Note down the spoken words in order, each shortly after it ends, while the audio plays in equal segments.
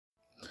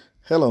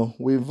Hello,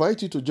 we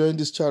invite you to join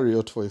this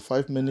chariot for a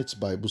 5 minutes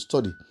Bible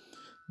study.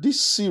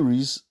 This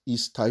series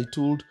is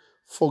titled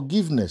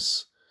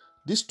Forgiveness.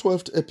 This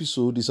 12th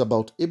episode is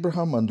about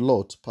Abraham and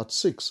Lot, part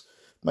 6.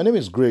 My name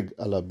is Greg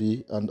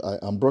Alabi and I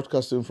am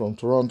broadcasting from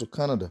Toronto,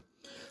 Canada.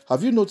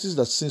 Have you noticed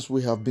that since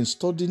we have been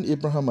studying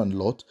Abraham and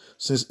Lot,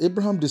 since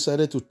Abraham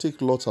decided to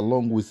take Lot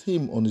along with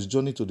him on his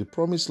journey to the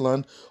promised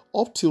land,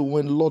 up till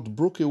when Lot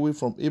broke away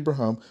from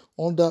Abraham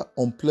under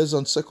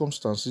unpleasant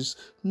circumstances,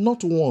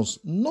 not once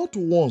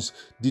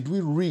did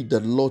we read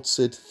that Lot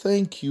said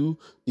thank you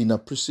in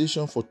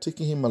appreciation for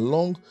taking him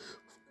along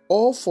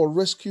or for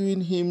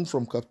rescuing him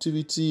from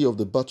captivity of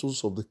the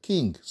battles of the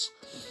kings.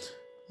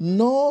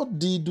 Nor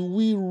did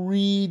we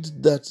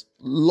read that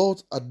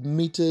Lot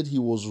admitted he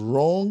was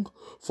wrong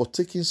for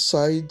taking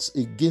sides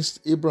against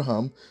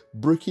Abraham,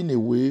 breaking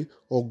away,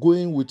 or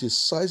going with a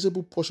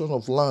sizable portion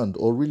of land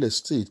or real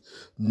estate.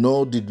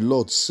 Nor did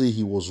Lot say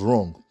he was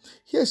wrong.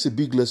 Here's a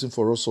big lesson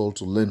for us all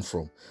to learn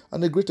from,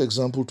 and a great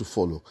example to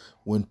follow.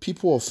 When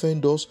people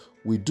offend us,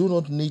 we do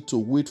not need to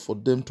wait for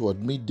them to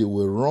admit they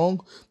were wrong,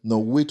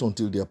 nor wait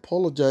until they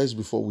apologize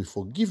before we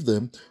forgive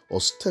them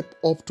or step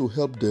up to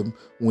help them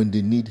when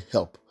they need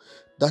help.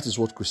 That is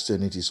what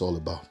Christianity is all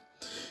about.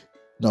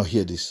 Now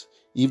hear this.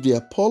 If they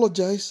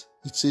apologize,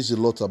 it says a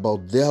lot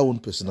about their own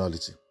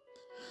personality.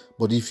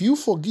 But if you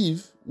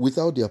forgive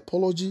without the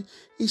apology,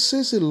 it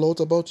says a lot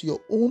about your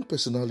own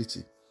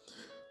personality.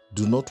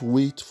 Do not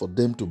wait for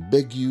them to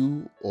beg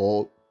you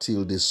or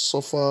till they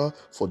suffer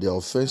for their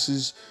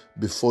offenses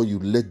before you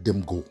let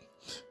them go.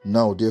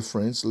 Now, dear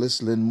friends,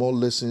 let's learn more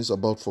lessons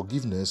about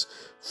forgiveness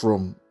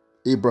from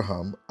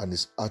Abraham and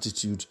his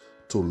attitude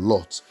to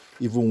Lot,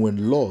 even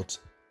when Lot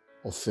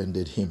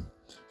offended him.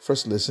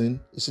 First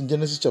lesson is in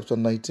Genesis chapter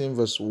 19,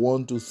 verse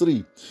 1 to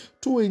 3.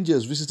 Two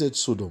angels visited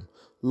Sodom.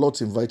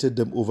 Lot invited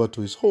them over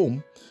to his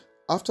home.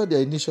 After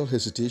their initial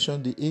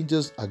hesitation, the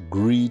angels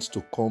agreed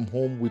to come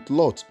home with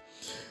Lot.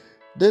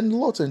 Then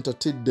Lot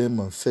entertained them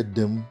and fed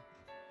them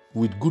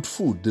with good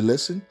food. The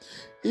lesson: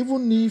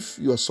 even if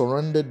you are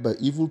surrounded by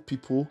evil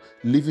people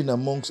living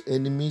amongst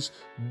enemies,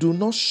 do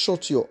not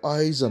shut your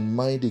eyes and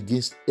mind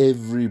against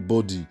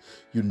everybody.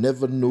 You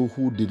never know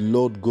who the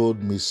Lord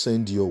God may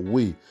send your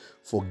way.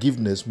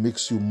 Forgiveness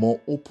makes you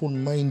more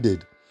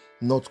open-minded,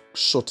 not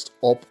shut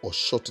up or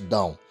shut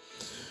down.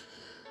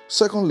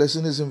 Second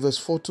lesson is in verse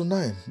 4 to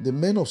 9. The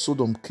men of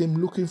Sodom came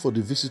looking for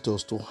the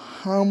visitors to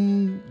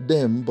harm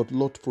them, but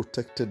Lot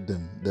protected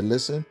them. The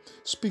lesson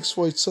speaks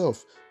for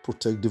itself.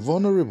 Protect the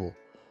vulnerable.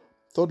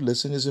 Third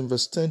lesson is in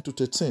verse 10 to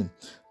 13.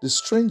 The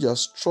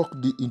strangers struck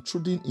the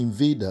intruding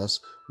invaders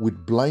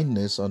with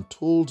blindness and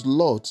told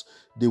Lot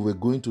they were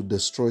going to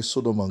destroy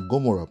Sodom and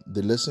Gomorrah.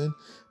 The lesson: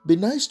 be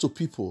nice to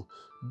people.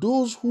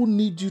 Those who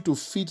need you to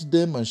feed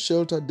them and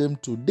shelter them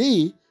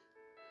today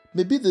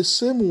may be the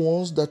same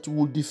ones that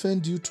will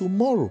defend you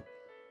tomorrow.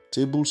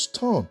 Tables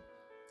turn.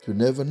 You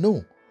never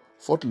know.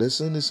 Fourth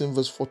lesson is in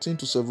verse 14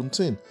 to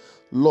 17.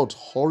 Lot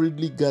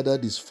hurriedly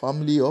gathered his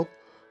family up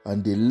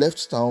and they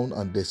left town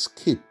and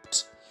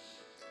escaped.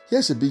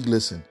 Here's a big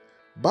lesson.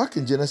 Back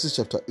in Genesis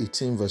chapter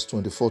 18, verse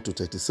 24 to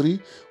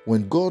 33,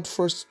 when God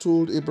first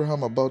told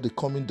Abraham about the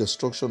coming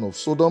destruction of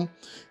Sodom,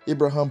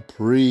 Abraham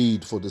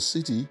prayed for the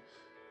city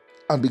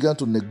and began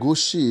to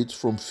negotiate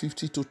from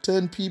 50 to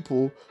 10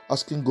 people,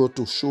 asking God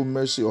to show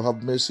mercy or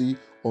have mercy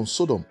on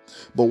Sodom.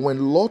 But when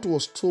Lot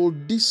was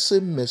told this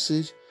same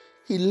message,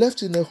 he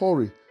left in a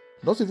hurry,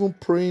 not even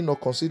praying or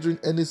considering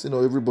anything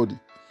or everybody.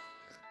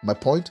 My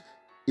point: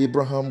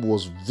 Abraham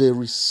was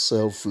very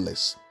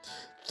selfless,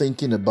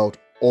 thinking about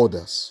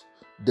others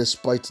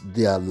despite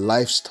their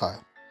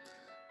lifestyle.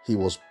 He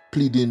was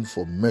pleading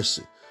for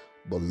mercy.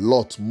 But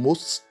Lot,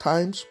 most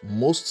times,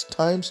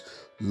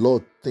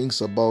 Lot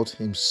thinks about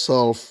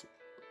himself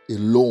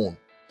alone.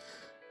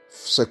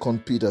 2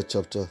 Peter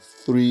chapter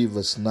 3,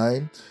 verse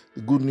 9,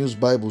 the Good News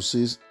Bible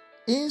says,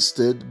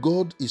 instead,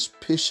 God is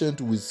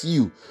patient with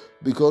you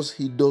because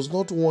he does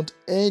not want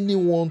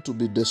anyone to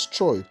be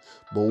destroyed,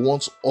 but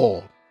wants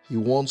all. He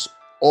wants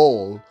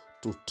all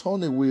to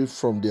turn away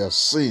from their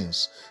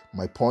sins.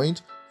 My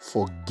point: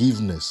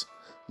 forgiveness.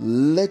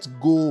 Let's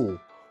go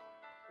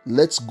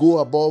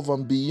above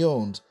and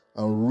beyond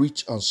and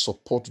reach and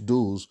support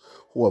those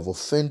who have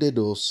offended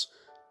us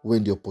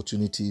when the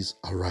opportunities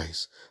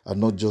arise, and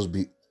not just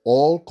be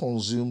all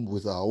consumed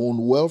with our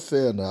own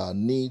welfare and our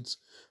needs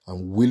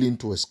and willing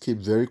to escape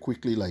very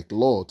quickly like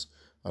Lot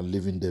and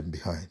leaving them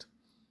behind.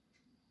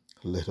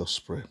 Let us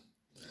pray.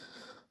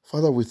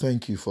 Father, we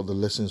thank you for the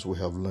lessons we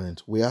have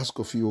learned. We ask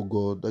of you, O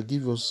God, that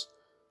give us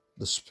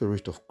the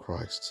Spirit of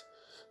Christ,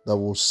 that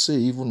will say,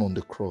 even on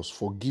the cross,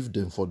 forgive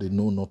them, for they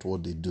know not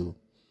what they do.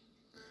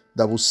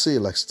 That will say,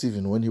 like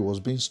Stephen when he was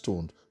being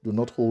stoned, do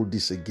not hold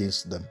this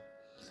against them.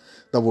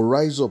 That will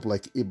rise up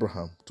like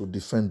Abraham to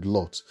defend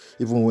Lot,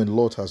 even when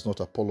Lot has not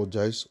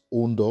apologized,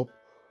 owned up,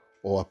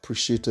 or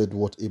appreciated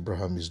what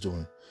Abraham is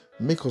doing.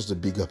 Make us the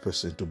bigger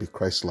person to be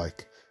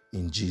Christ-like.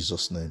 In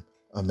Jesus' name,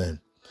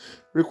 amen.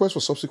 Request for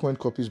subsequent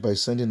copies by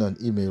sending an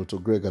email to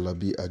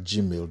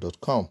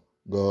gregalabi@gmail.com.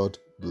 God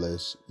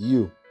bless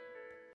you.